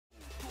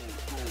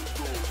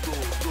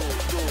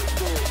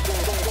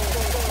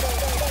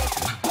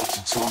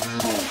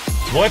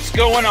What's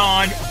going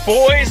on,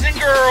 boys and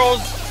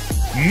girls?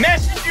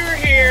 Messenger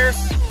here,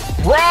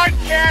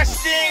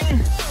 broadcasting.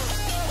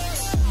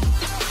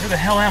 Where the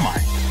hell am I?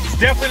 It's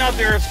definitely not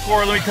the Earth's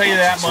core, let me tell you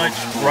that much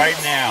right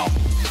now.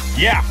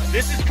 Yeah,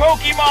 this is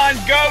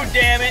Pokemon Go,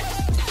 damn it.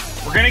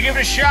 We're gonna give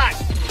it a shot.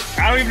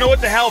 I don't even know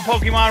what the hell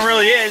Pokemon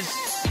really is.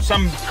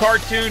 Some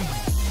cartoon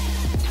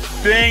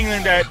thing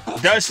that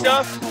does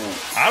stuff?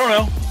 I don't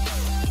know.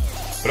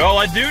 But all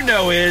I do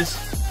know is,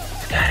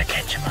 I gotta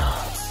catch them all.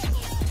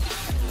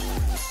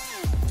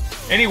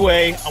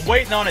 Anyway, I'm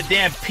waiting on a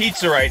damn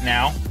pizza right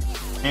now,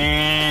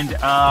 and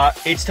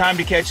it's time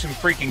to catch some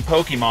freaking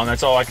Pokemon,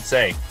 that's all I can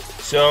say.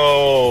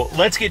 So,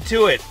 let's get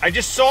to it. I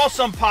just saw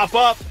some pop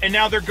up, and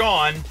now they're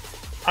gone.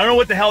 I don't know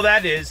what the hell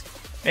that is.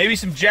 Maybe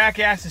some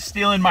jackass is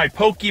stealing my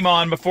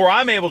Pokemon before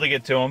I'm able to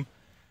get to them.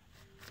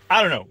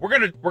 I don't know.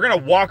 We're gonna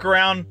walk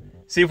around,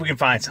 see if we can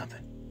find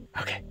something.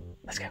 Okay,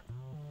 let's go.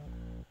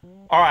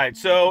 All right,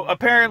 so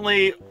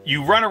apparently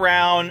you run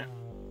around.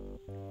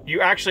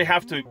 You actually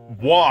have to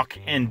walk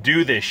and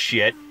do this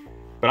shit,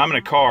 but I'm in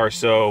a car,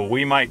 so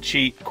we might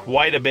cheat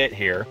quite a bit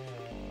here.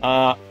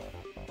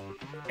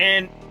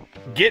 And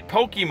get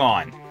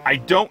Pokemon. I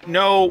don't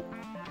know.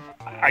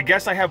 I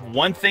guess I have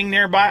one thing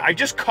nearby. I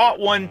just caught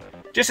one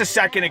just a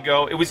second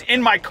ago. It was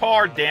in my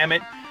car, damn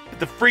it. But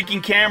the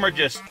freaking camera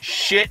just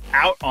shit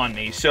out on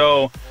me.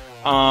 So,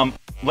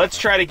 let's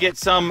try to get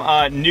some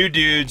new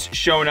dudes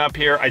showing up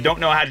here. I don't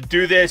know how to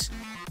do this.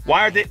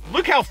 Why are they?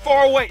 Look how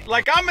far away.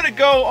 Like, I'm gonna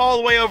go all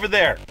the way over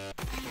there.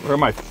 Where are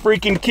my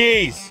freaking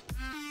keys?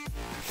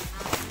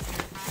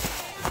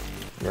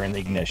 They're in the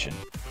ignition.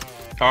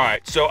 All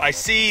right, so I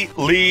see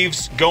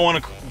leaves going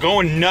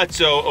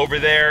nutso over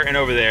there and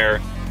over there.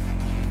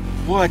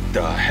 What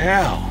the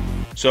hell?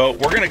 So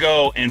we're gonna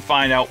go and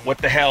find out what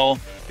the hell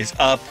is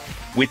up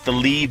with the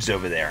leaves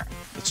over there.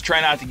 Let's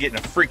try not to get in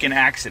a freaking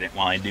accident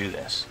while I do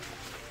this.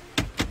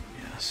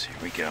 Yes, here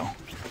we go.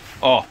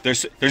 Oh,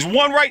 there's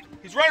one right.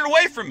 He's running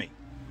away from me.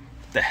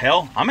 What the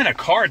hell? I'm in a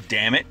car,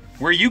 damn it.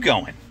 Where are you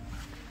going?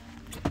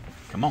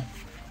 Come on.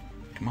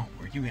 Come on.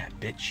 Where you at,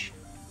 bitch?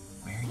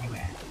 Where are you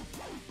at?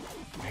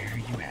 Where are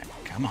you at?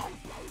 Come on.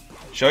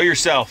 Show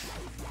yourself.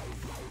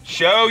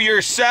 Show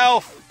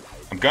yourself.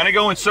 I'm gonna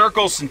go in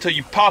circles until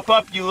you pop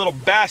up, you little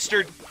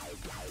bastard.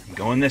 I'm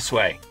going this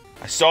way.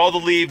 I saw the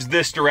leaves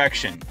this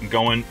direction. I'm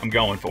going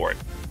for it.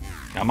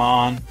 Come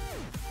on.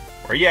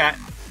 Where you at?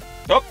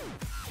 Oh,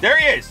 there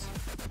he is.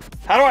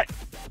 How do I?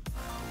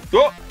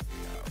 Oh.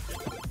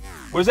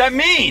 What does that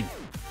mean?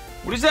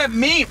 What does that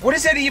mean? What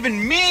does that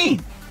even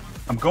mean?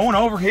 I'm going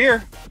over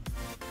here.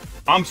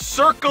 I'm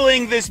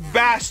circling this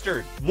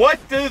bastard. What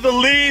do the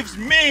leaves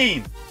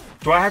mean?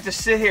 Do I have to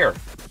sit here?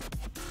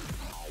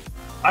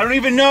 I don't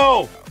even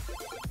know.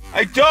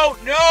 I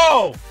don't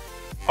know.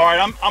 All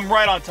right, I'm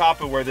right on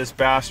top of where this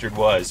bastard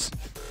was.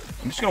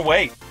 I'm just gonna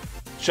wait.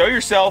 Show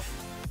yourself.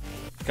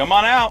 Come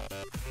on out.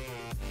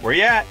 Where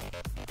you at?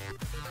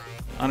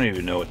 I don't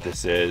even know what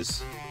this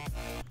is.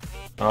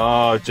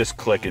 Oh, just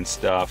clicking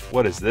stuff.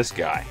 What is this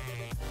guy?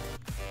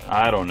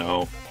 I don't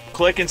know.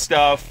 Clicking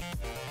stuff.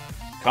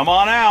 Come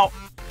on out.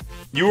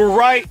 You were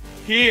right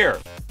here.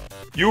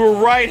 You were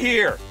right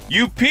here.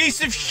 You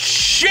piece of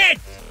shit.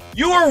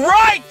 You were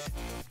right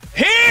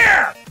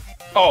here.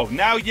 Oh,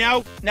 now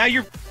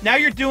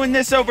you're doing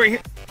this over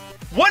here.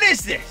 What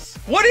is this?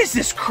 What is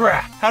this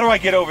crap? How do I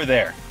get over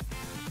there?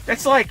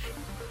 That's like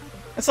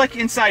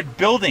inside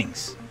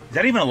buildings. Is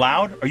that even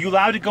allowed? Are you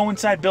allowed to go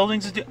inside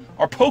buildings?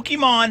 Are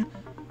Pokemon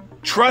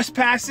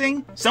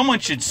trespassing? Someone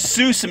should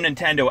sue some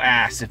Nintendo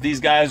ass if these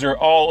guys are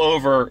all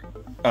over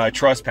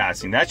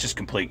trespassing. That's just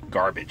complete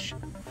garbage.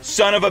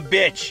 Son of a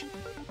bitch.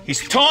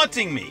 He's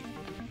taunting me.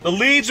 The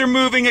leaves are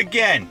moving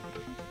again.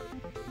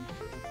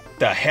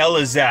 The hell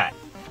is that?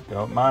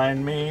 Don't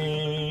mind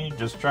me.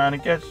 Just trying to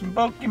catch some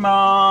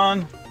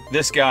Pokemon.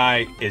 This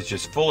guy is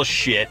just full of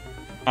shit.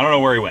 I don't know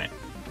where he went.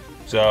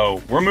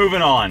 So we're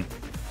moving on.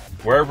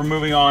 Wherever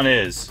moving on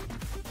is.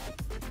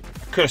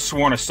 I could have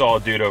sworn I saw a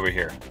dude over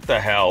here. What the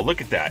hell? Look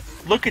at that.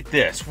 Look at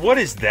this. What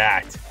is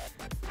that?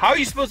 How are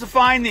you supposed to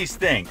find these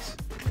things?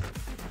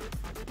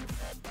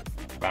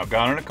 About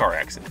got in a car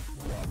accident.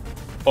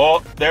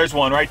 Oh, there's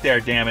one right there,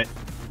 damn it.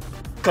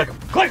 Click him.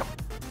 Click him.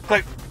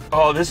 Click.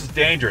 Oh, this is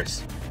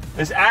dangerous.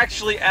 This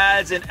actually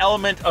adds an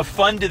element of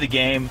fun to the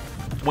game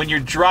when you're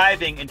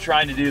driving and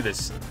trying to do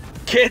this.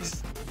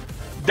 Kids,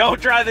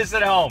 don't try this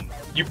at home.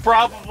 You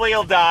probably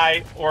will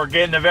die or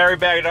get in a very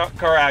bad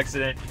car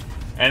accident,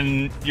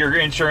 and your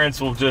insurance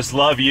will just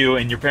love you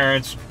and your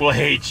parents will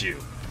hate you.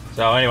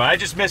 So anyway, I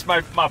just missed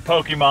my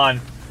Pokemon,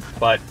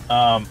 but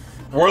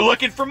we're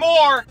looking for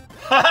more.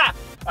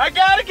 I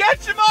gotta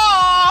catch them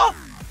all.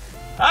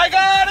 I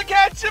gotta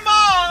catch them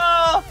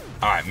all.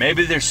 All right,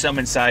 maybe there's some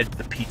inside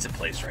the pizza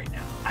place right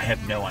now. I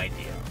have no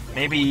idea.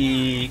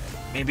 Maybe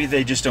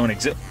they just don't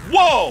exist.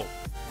 Whoa!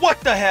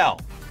 What the hell?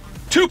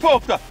 Two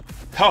Pokemon.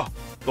 Oh,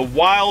 the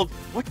wild.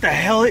 What the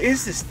hell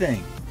is this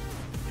thing?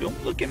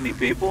 Don't look at me,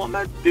 people. I'm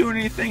not doing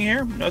anything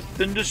here.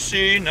 Nothing to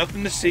see.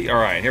 Nothing to see.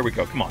 All right, here we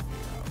go. Come on.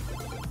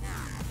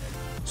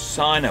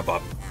 Son of a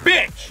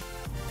bitch.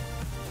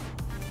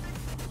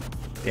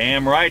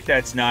 Damn right,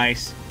 that's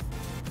nice.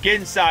 Get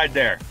inside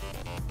there.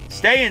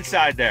 Stay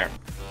inside there.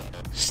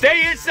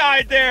 Stay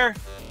inside there.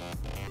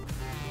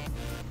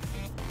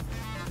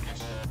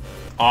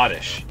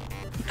 Oddish.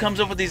 Who comes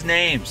up with these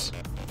names?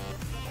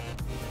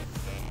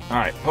 All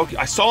right,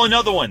 I saw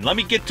another one. Let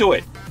me get to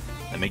it.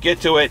 Let me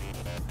get to it.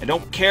 I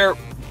don't care.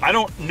 I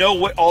don't know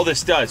what all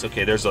this does.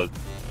 Okay, there's a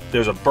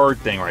bird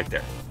thing right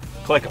there.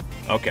 Click them.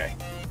 Okay.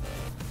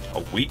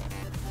 A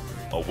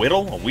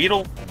whittle? A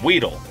weedle?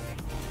 Weedle.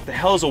 What the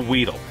hell is a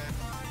weedle?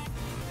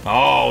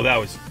 Oh, that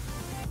was...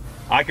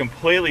 I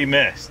completely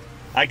missed.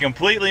 I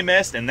completely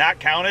missed, and that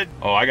counted?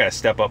 Oh, I gotta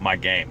step up my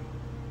game.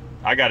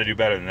 I gotta do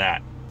better than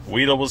that.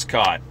 Weedle was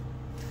caught.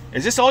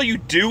 Is this all you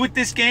do with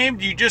this game?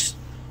 Do you just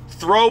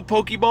throw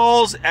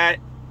Pokeballs at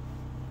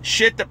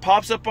shit that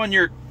pops up on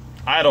your...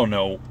 I don't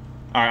know.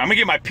 All right, I'm gonna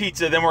get my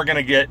pizza, then we're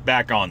gonna get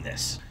back on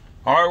this.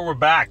 All right, we're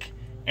back.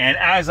 And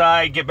as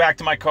I get back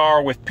to my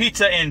car with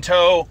pizza in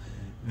tow,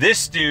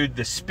 this dude,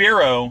 the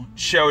Spearow,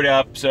 showed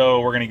up,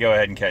 so we're gonna go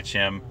ahead and catch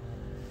him.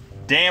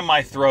 Damn,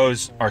 my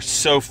throws are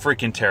so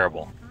freaking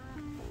terrible.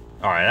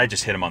 All right, I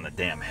just hit him on the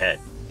damn head.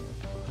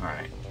 All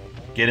right,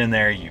 get in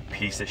there, you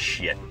piece of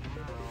shit.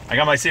 I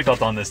got my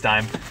seatbelt on this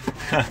time.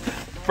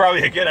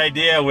 Probably a good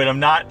idea when I'm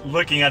not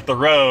looking at the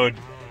road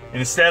and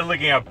instead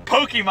looking at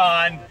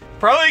Pokemon.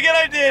 Probably a good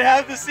idea to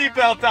have the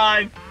seatbelt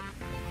on,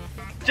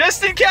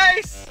 just in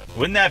case.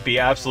 Wouldn't that be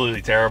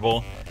absolutely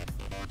terrible?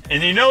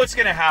 And you know it's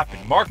gonna happen.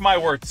 Mark my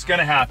words, it's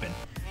gonna happen.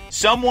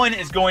 Someone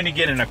is going to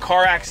get in a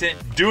car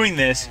accident doing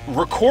this,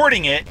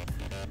 recording it,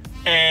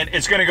 and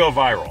it's gonna go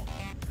viral.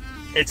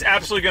 It's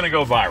absolutely gonna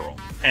go viral.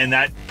 And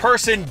that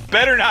person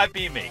better not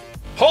be me.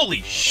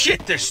 Holy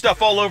shit, there's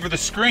stuff all over the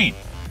screen.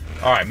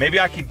 All right, maybe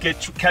I can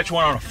catch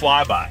one on a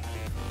flyby.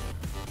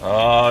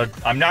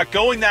 I'm not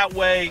going that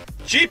way.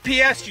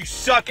 GPS, you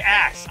suck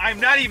ass. I'm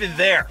not even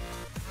there.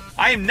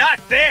 I am not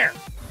there.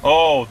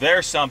 Oh,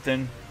 there's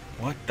something.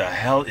 What the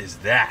hell is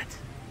that?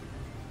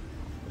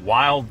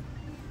 Wild.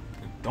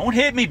 Don't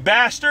hit me,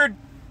 bastard.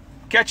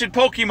 Catching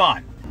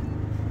Pokemon.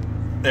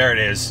 There it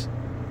is.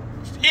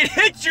 It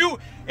hit you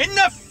in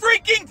the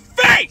freaking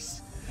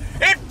face.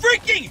 It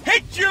freaking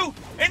hit you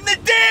in the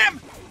damn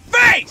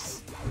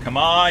face. Come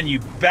on, you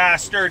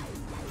bastard.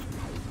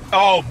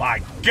 Oh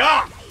my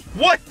God.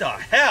 What the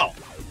hell?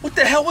 What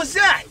the hell was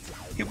that?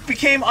 It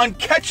became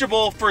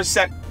uncatchable for a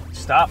sec.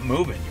 Stop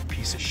moving, you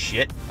piece of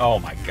shit. Oh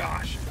my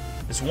gosh.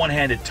 This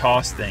one-handed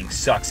toss thing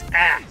sucks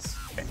ass.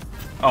 Okay.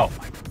 Oh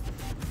my.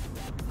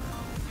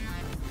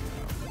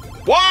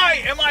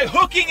 Why am I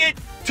hooking it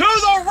to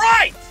the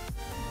right?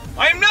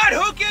 I'm not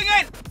hooking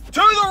it to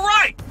the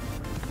right.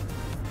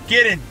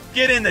 Get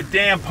in the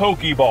damn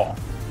Pokeball.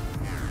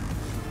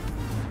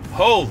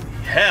 Holy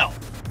hell.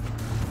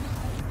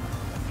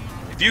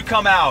 If you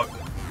come out,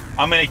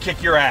 I'm gonna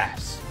kick your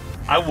ass.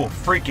 I will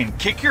freaking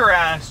kick your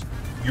ass,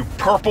 you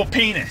purple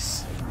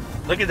penis.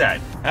 Look at that.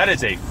 That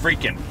is a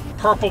freaking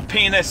purple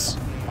penis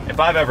if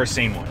I've ever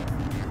seen one.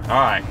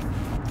 All right,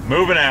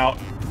 moving out.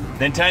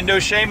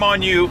 Nintendo, shame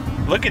on you.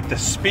 Look at the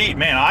speed.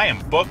 Man, I am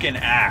booking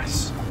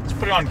ass. Let's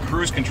put it on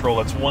cruise control.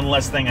 That's one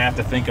less thing I have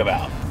to think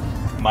about.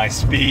 My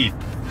speed.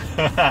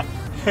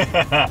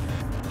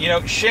 You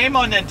know, shame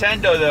on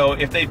Nintendo, though,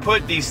 if they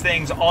put these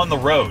things on the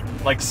road.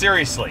 Like,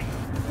 seriously.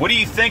 What do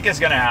you think is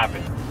going to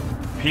happen?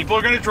 People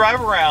are going to drive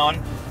around,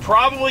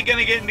 probably going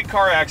to get into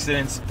car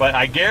accidents, but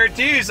I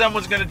guarantee you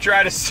someone's going to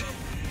try to sue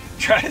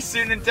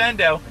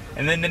Nintendo,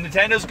 and then the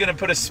Nintendo's going to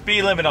put a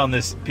speed limit on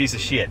this piece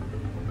of shit.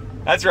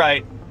 That's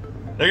right.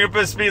 They're going to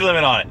put a speed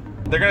limit on it.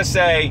 They're going to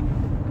say,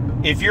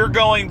 if you're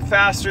going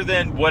faster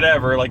than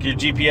whatever, like your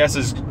GPS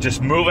is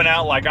just moving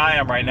out like I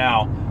am right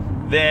now,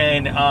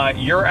 then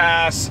your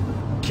ass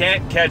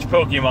can't catch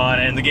Pokemon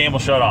and the game will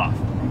shut off.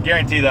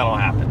 Guarantee that'll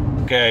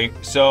happen. Okay,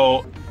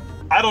 so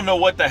I don't know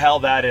what the hell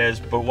that is,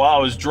 but while I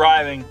was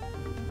driving,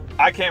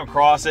 I came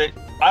across it.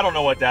 I don't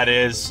know what that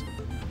is.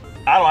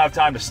 I don't have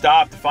time to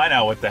stop to find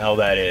out what the hell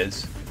that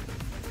is.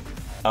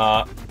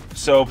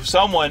 So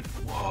someone,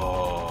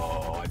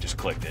 whoa, I just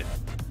clicked it.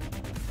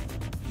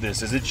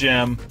 This is a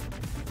gym.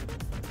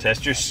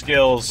 Test your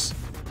skills.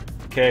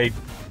 Okay,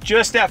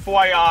 just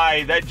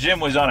FYI, that gym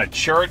was on a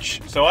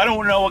church, so I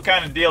don't know what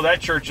kind of deal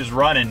that church is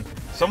running.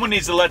 Someone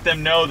needs to let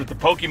them know that the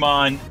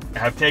Pokemon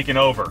have taken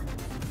over.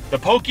 The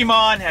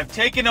Pokemon have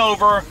taken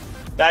over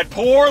that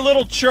poor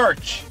little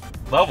church.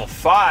 Level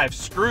 5,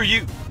 screw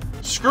you.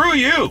 Screw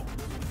you.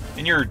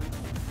 And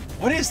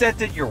what is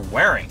that you're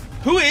wearing?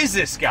 Who is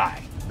this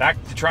guy?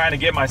 Back to trying to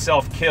get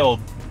myself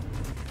killed.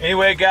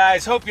 Anyway,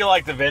 guys, hope you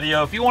liked the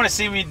video. If you want to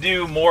see me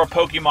do more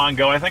Pokemon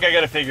Go, I think I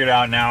got to figure it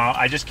out now.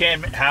 I just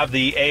can't have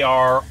the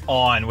AR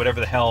on, whatever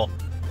the hell.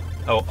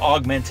 Oh,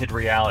 augmented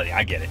reality.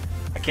 I get it.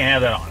 I can't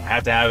have that on. I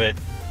have to have it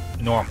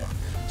normal.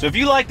 So if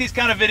you like these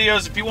kind of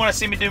videos, if you want to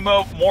see me do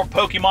more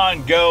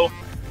Pokemon Go,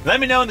 let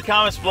me know in the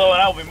comments below,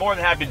 and I will be more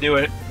than happy to do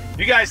it. If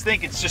you guys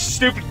think it's just a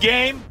stupid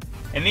game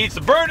and needs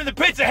to burn in the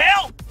pits of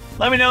hell,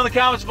 let me know in the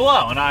comments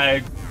below, and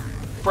I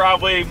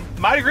probably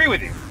might agree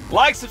with you.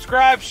 Like,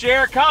 subscribe,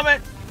 share,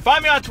 comment.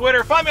 Find me on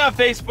Twitter, find me on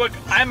Facebook.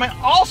 I'm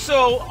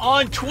also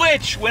on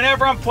Twitch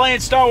whenever I'm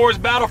playing Star Wars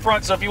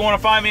Battlefront, so if you want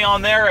to find me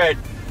on there at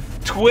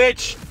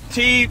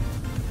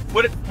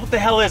what the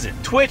hell is it?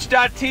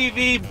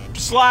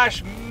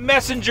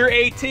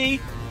 Twitch.tv/messengerat.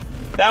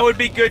 That would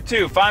be good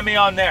too. Find me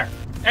on there.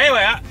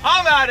 Anyway,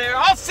 I'm out of here.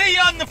 I'll see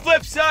you on the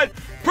flip side.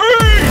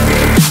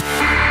 Peace!